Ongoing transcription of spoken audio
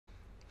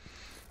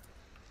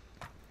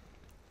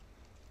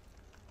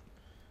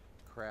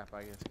crap,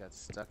 I just got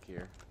stuck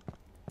here.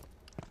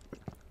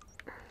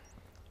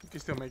 You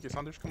can still make it,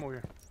 Saunders. Come over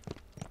here.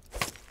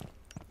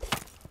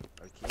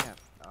 I can't.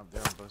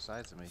 They're on both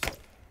sides of me.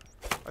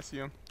 I see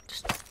him.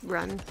 Just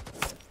run.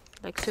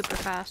 Like super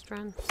fast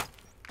run.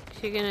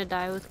 You're gonna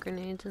die with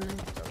grenades in there.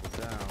 Double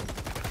down.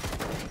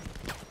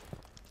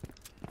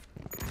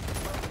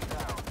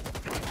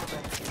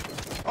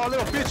 Oh,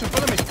 little bitch in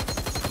front of me.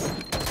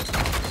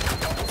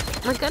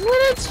 My gun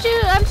wouldn't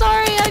shoot. I'm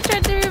sorry. I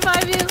tried to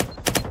revive you.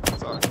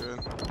 It's all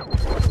good.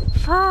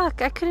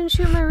 Fuck! I couldn't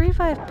shoot my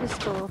revive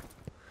pistol.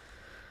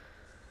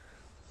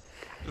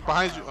 Just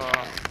behind you.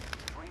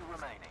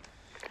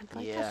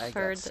 Like Yeah, I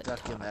got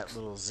stuck in that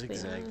little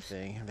zigzag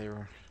thing. They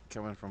were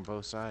coming from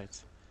both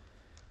sides.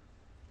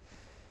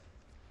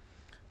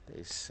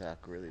 They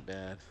suck really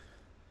bad.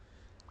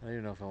 I don't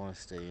even know if I want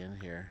to stay in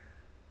here.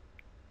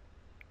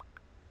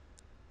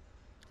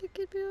 It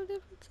could be all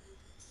different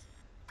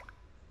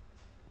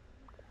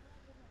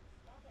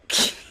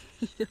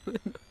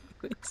sizes.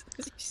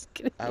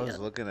 I was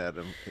looking at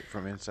them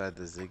from inside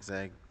the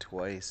zigzag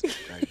twice.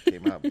 I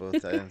came out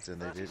both ends and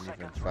they didn't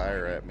even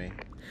fire at me.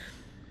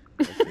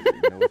 I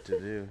didn't know what to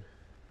do.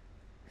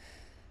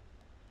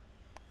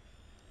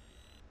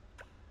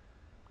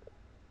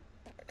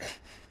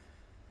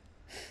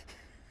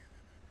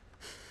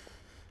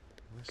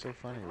 What's so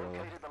funny,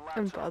 Rolla?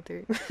 I'm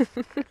bothering.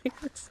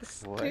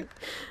 What?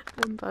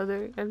 I'm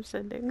bothering. I'm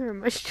sending her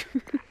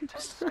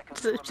mushrooms on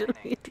social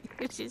media.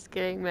 She's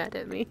getting mad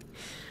at me.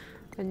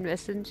 On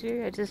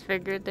Messenger, I just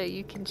figured that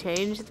you can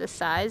change the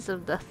size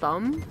of the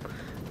thumb.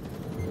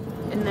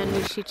 And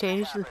then she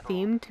changed the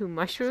theme to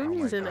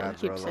mushrooms, and I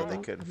keep Rolla, saying they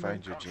couldn't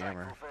find your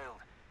jammer.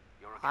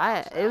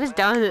 It was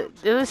down. It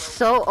was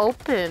so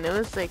open. It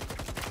was like.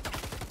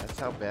 That's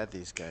how bad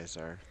these guys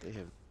are. They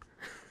have.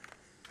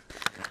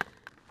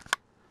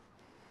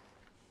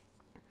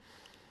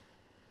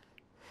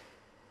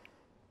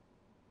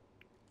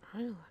 I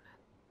don't wanna.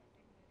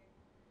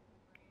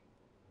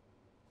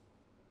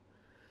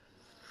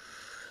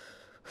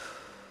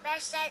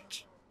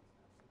 Message.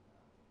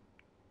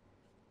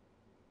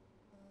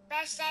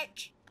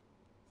 Message.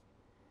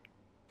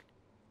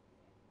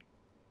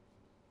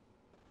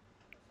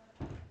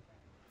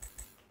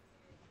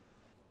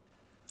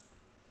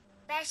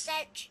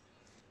 Message.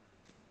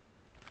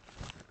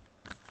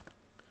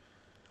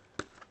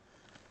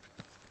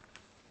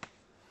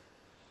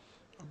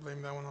 I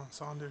blame that one on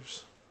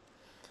Saunders.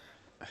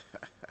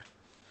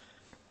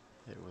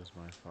 It was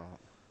my fault.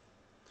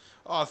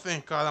 Oh,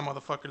 thank God that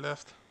motherfucker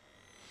left.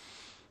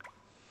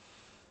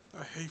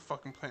 I hate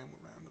fucking playing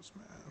with randoms,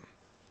 man.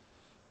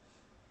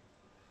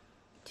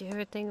 Do you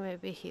ever think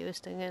maybe he was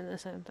thinking the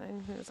same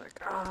thing? He was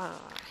like, I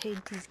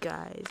hate these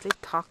guys. They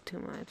talk too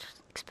much.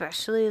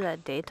 Especially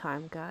that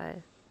daytime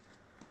guy.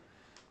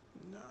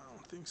 No, I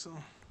don't think so.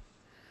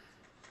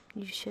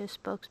 You should have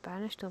spoke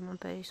Spanish to him. I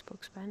bet he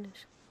spoke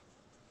Spanish.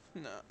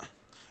 Nah.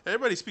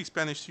 Everybody speaks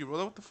Spanish to you,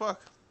 brother. What the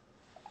fuck?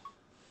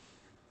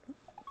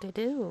 They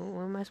do.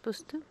 What am I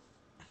supposed to do?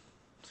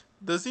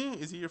 Does he?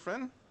 Is he your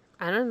friend?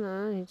 I don't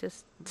know. He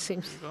just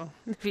seems... There you go.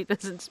 If he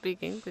doesn't speak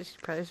English, he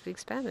probably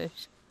speaks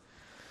Spanish.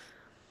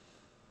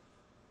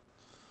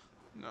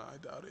 No, I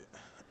doubt it.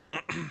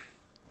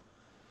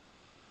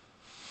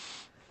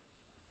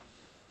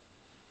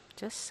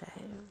 Just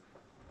saying.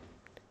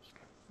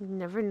 You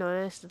never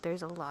noticed that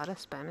there's a lot of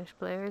Spanish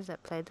players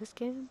that play this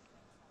game?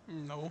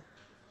 No.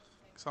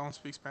 Because I don't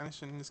speak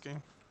Spanish in this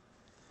game.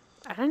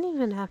 I don't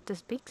even have to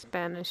speak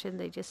Spanish and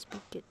they just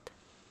speak it.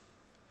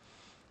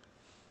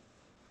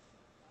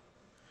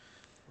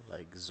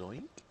 Like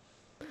Zoink?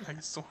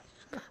 Like so.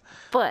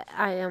 But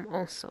I am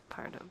also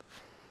part of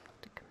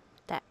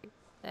that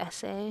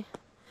essay.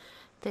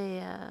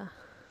 They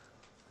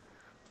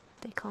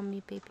call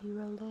me Baby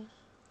Rolo.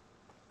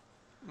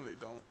 No, they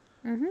don't.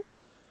 Mm-hmm.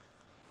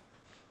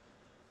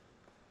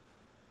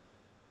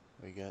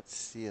 We got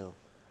Celio.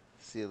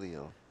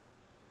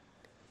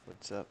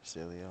 What's up,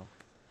 Celio?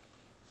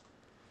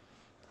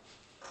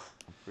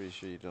 I'm pretty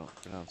sure you don't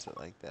pronounce it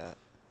like that.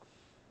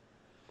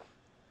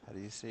 How do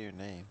you say your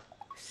name?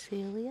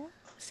 Celia?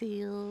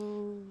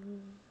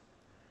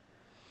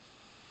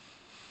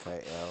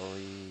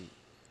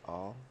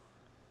 Kaeli-all?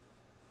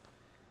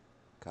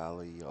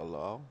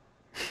 Kali-olo?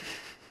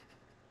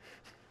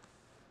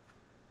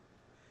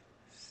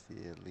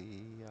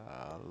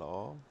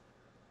 Celia-lo?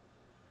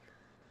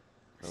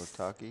 No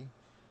talkie?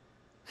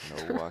 No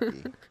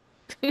walkie?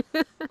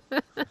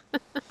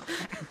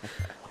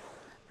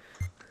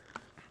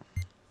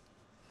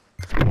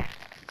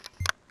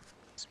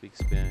 Speak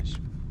Spanish,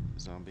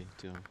 zombie,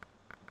 to him.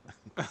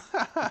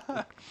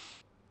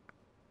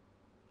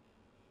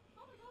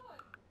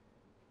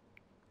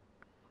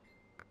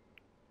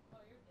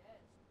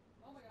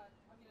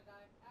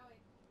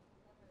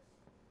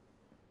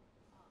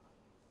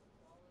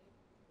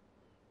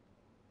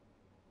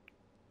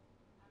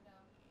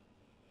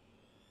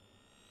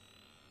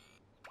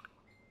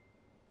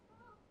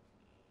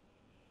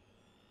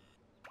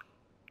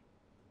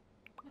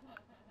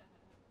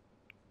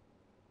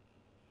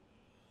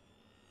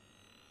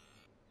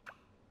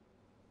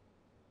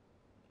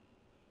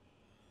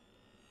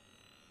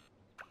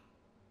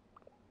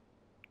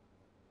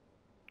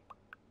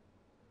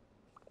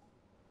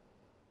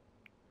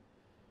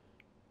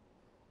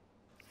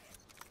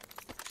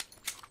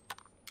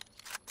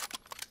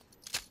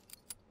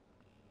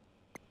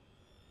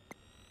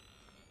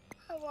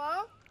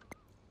 Hello?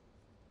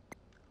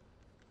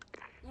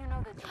 You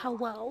know the drill.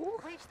 Hello?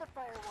 Breach the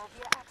firewall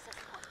via access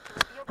point to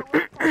reveal the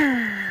laptop.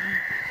 Just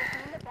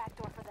open the back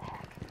door for the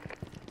hack.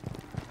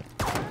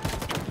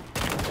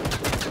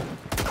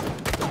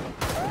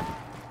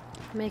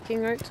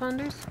 Making art,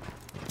 Saunders?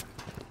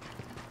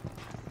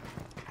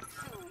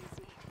 Too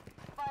easy.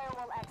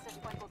 Firewall access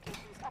point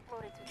locations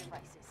uploaded to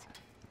devices.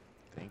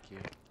 Thank you.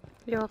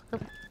 You're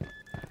welcome.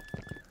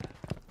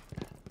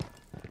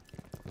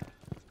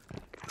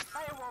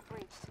 Firewall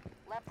breached.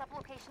 Laptop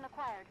location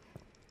acquired.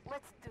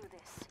 Let's do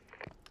this.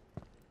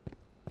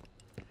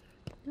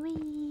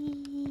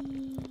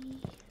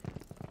 Whee!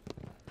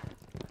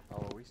 Oh,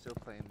 are we still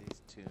playing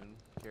these Toon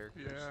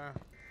characters? Yeah.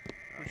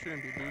 We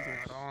shouldn't be losing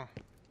at all.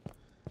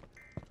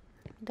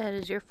 That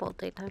is your fault,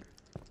 daytime.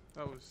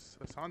 That was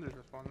Saunders'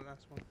 respawn the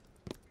last one.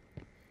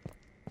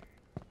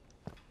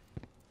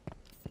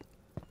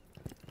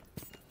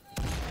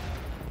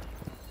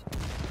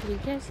 Are you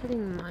guys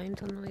hitting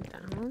mines on the way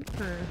down?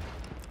 Or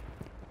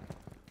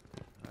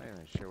I'm not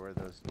even sure where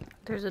those.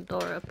 there's a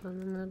door up in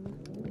the middle.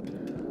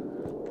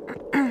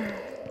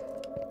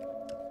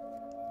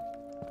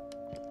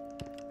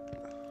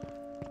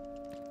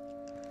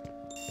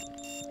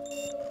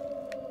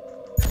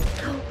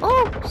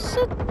 Oh,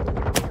 shit!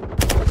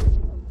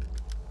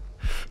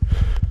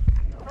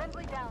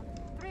 Friendly down.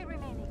 3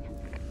 remaining.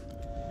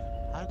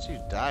 How'd you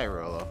die,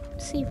 Rolo?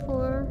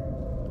 C4.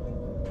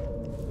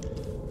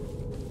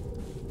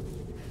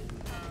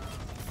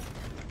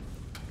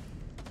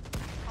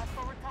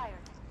 Hostile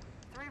retired.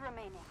 3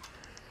 remaining.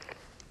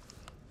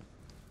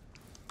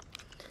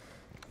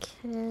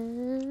 Okay.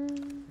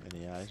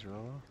 Any eyes,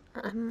 Rolo?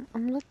 I'm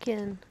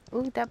looking.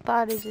 Ooh, that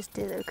body just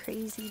did a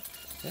crazy.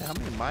 Yeah, how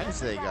many mines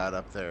they got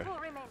up there? 2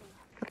 remaining.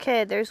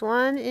 Okay, there's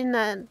one in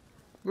that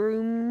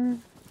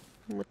room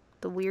with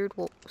the weird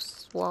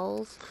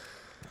walls.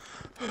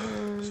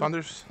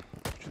 Saunders,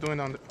 what you doing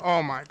down there?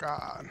 Oh my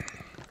god.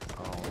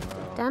 Oh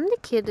no. Damn, the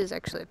kid is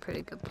actually a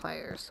pretty good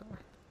player, so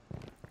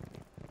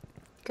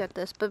got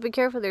this. But be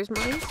careful, there's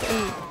mines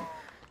and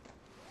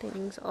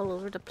things all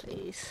over the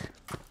place.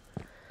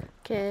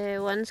 Okay,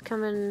 one's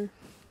coming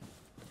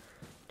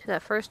to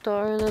that first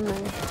door and then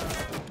there.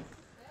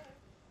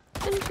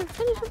 Finish him,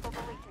 finish him. Hostile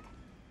deleted.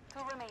 2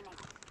 remaining.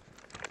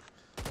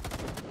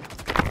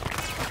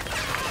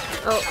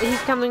 Oh, he's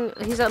coming,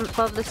 he's up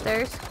above the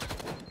stairs.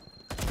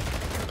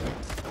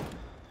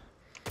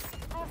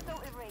 Hostile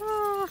erased.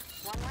 Ah,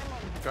 1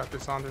 remaining. Got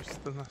this, Saunders.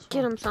 The last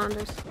get one. him,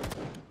 Saunders.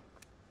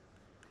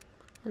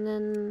 And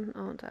then,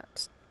 oh,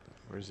 that's,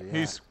 Where's he at?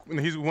 He's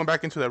went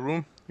back into that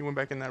room. He went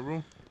back in that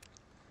room.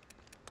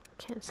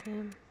 can't see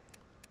him.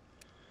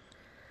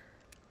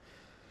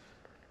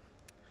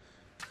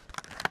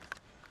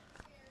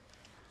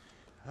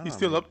 I don't He's know how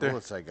still many up there.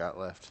 Bullets I got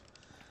left.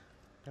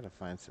 Gotta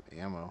find some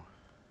ammo.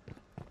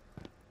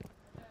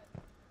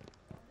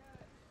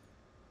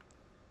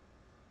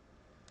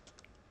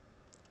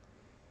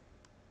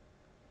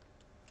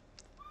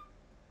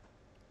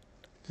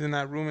 He's in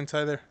that room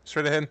inside there.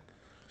 Straight ahead.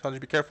 Saunders,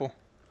 be careful.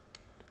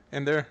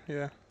 In there,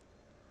 yeah.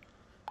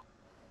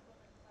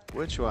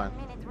 Which one?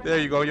 There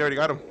you go. You already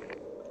got him.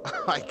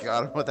 I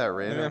got him with that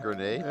random Yeah.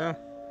 grenade. Yeah.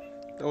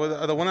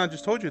 The one I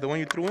just told you. The one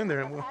you threw in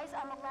there. Eyes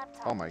on the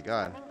laptop. Oh my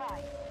god. Coming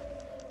by.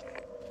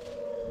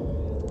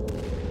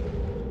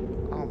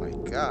 Oh my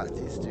god,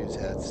 these dudes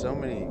had so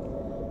many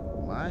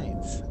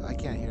mines. I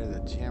can't hear the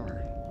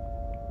jammer.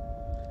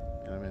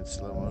 And I'm in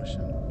slow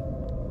motion.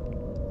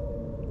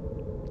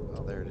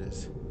 Oh, there it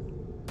is.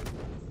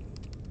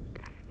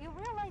 You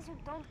realize you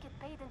don't get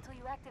paid until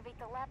you activate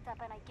the laptop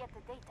and I get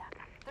the data.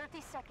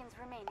 30 seconds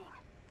remaining.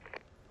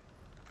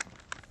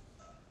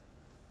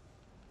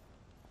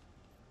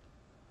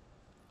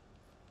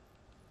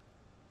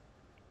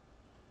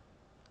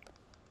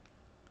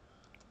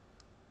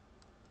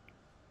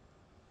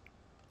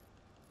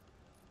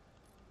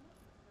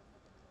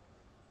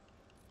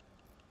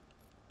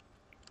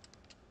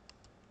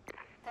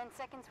 Ten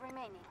seconds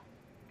remaining.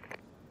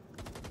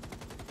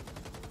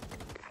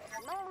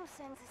 No loose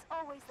ends is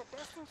always the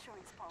best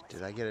insurance policy.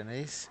 Did I get an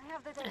ace? I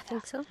have the I data.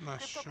 think so. Not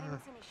Crypto sure.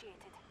 payments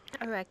initiated.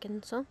 I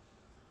reckon so.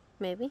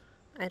 Maybe.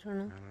 I don't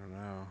know. I don't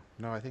know.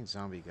 No, I think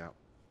Zombie got.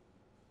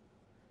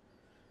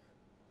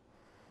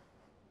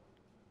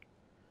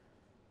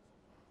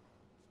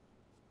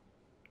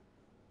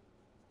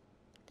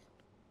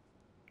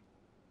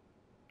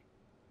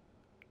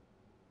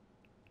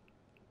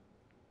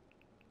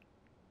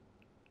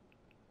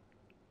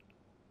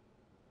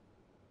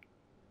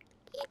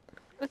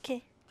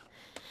 Okay.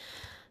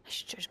 I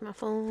should charge my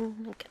phone.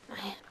 Look at my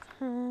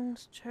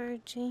headphones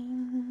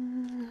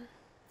charging.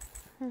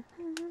 Put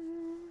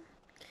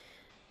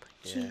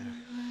you Yeah.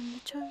 on the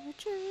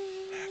charger.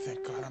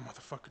 Thank God that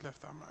motherfucker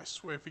left. I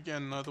swear, if you get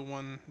another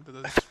one that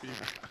doesn't speak,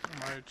 I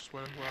might just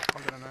well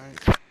call it a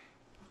night.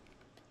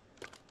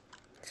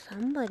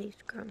 Somebody's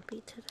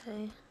grumpy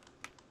today.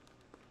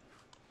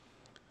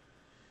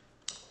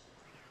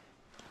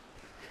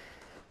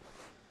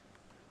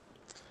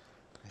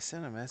 I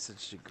sent a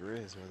message to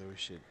Grizz whether we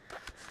should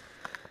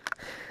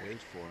wait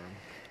for him.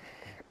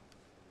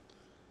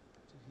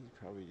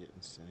 probably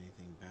didn't send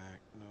anything back.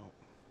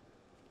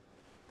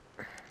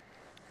 No.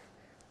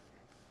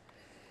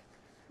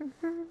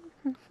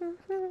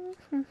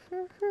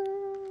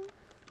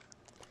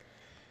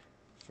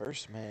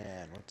 First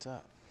man, what's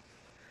up?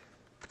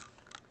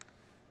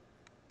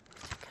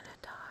 Gonna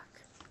talk.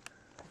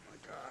 Oh my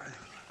god.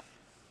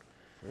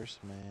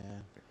 First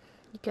man.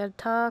 You gotta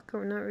talk or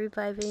we're not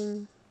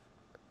reviving.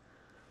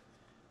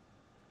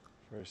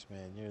 First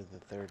man, you're the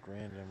third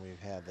random we've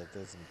had that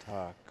doesn't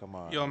talk. Come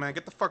on. Yo, man,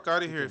 get the fuck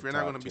out of You here if can you're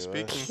not talk gonna be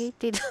to us. speaking.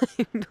 Katie,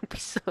 don't be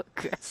so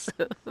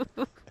aggressive.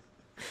 Do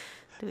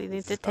we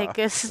need to take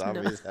us? No.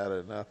 Zombies had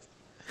enough.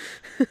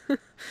 Do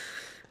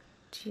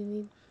you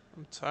need...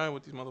 I'm tired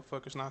with these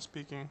motherfuckers not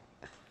speaking.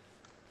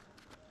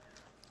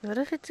 What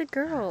if it's a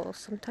girl?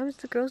 Sometimes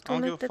the girls I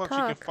don't don't like give to a fuck.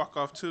 She can talk. fuck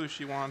off too if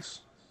she wants.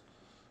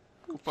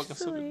 Go fucking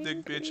so suck a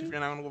dick, bitch, if angry. you're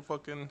not gonna go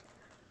fucking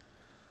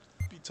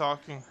be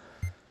talking.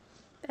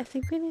 I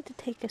think we need to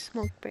take a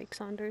smoke break,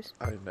 Saunders.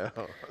 I know.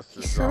 The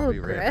He's so zombie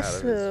ran out of his-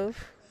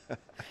 aggressive.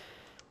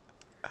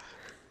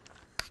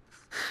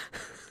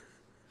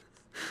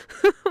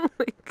 Oh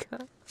my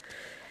god.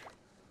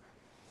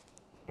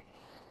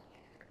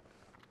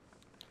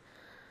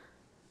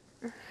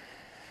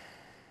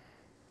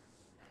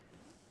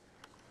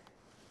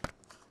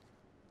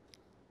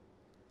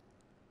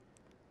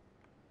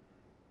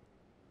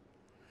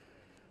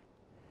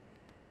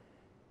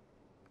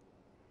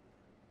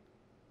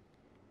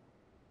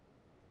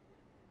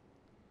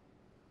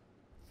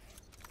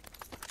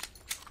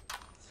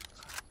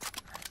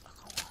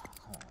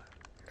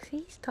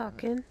 See, he's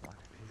talking.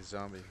 He's a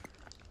zombie.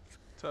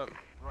 What's up?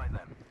 Right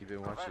then. You've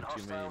been watching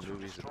too many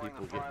movies of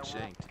people getting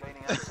shanked.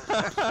 Gaining access to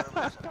the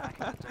servers and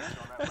hacking the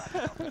data on that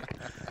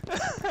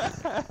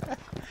laptop.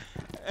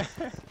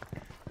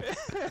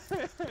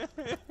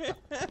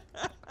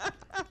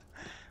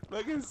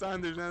 Fucking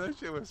Saunders, man, that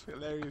shit was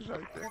hilarious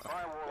right there.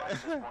 Firewall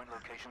access point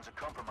locations are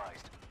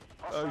compromised.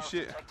 Oh, Hostiles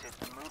shit. detected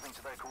and moving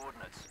to their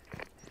coordinates.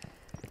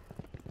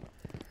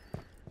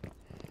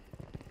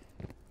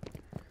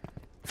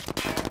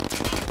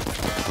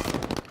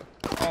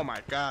 Oh my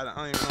god, I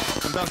don't even know.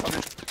 I'm done,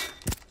 Saunders.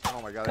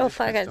 Oh my god. Oh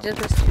fuck, I missed him.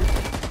 just missed you.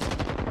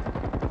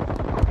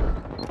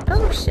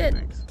 Oh shit.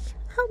 Thanks.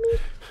 Help me.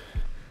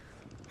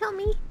 Help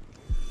me.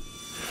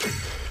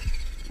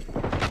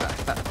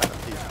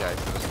 These guys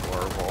are just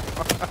horrible.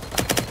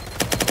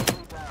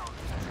 Down.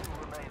 2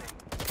 remaining.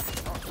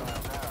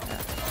 Hostile down.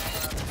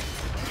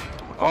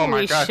 Oh my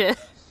Holy god. shit.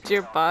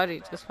 Your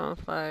body just went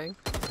flying.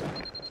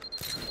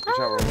 Watch out,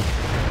 Rolo.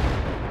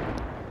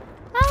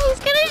 Ah, he's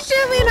gonna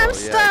shoot me and I'm Yeah,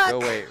 stuck. go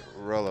away.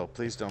 Rolo,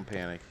 please don't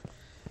panic.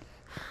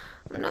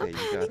 I'm not Okay, you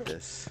got panicking.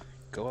 this.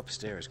 Go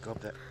upstairs. Go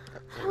up that.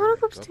 I wanna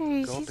go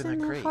upstairs. Go up He's in in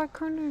that the crate. far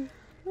corner.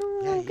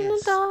 No, Yeah, I'm he gonna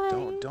is. die.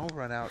 Don't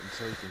run out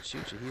until he can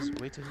shoot you.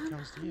 Wait till he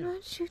comes to I'm you.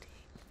 not shooting.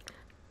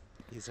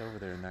 He's over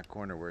there in that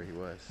corner where he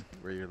was,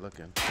 where you're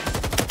looking.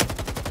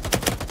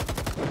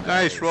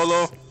 Nice,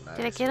 Rolo.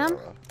 Did I get him?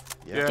 Rolo.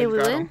 Yeah, Did you we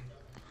got win? him.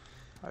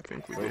 I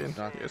think we did.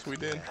 Not- Yes, we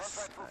did.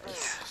 Yes,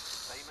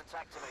 nice. Payments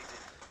activated.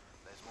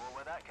 There's more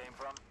where that came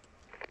from.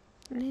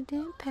 And I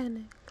didn't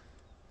panic.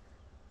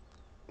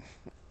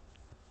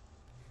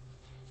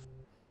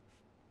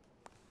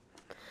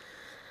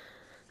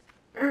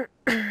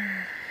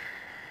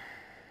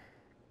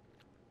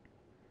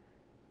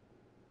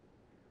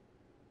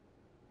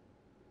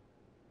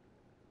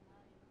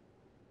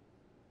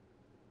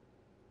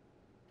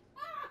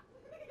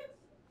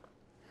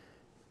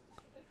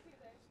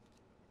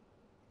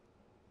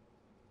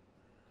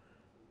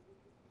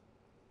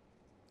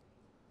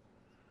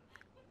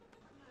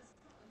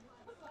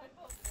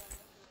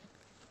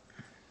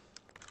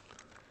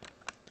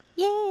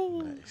 Yay!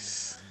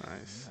 Nice.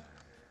 Nice.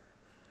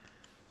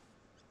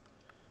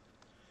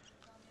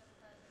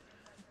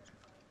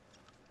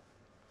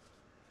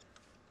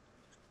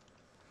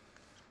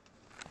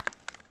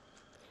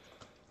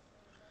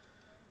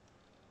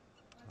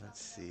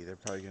 Let's see. They're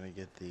probably gonna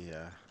get the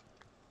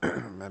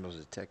metal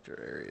detector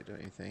area,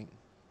 don't you think?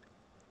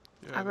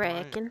 Yeah, I they might.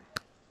 reckon.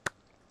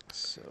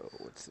 So,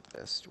 what's the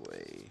best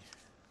way?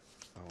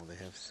 Oh, they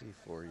have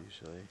C4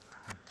 usually.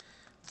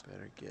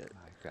 Better get.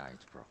 My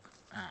guide's broke.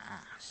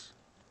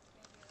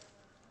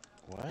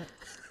 What?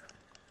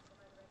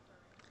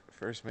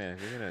 First man,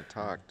 if you're gonna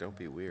talk, don't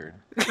be weird.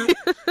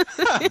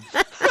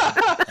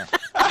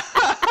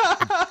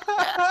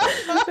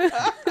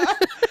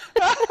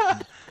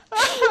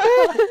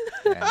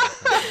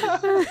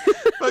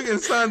 Fucking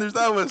Saunders,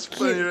 that was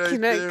funny right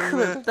Can I there,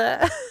 clip man.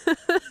 that?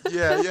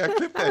 Yeah,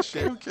 clip that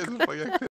shit. Who cares if I got clip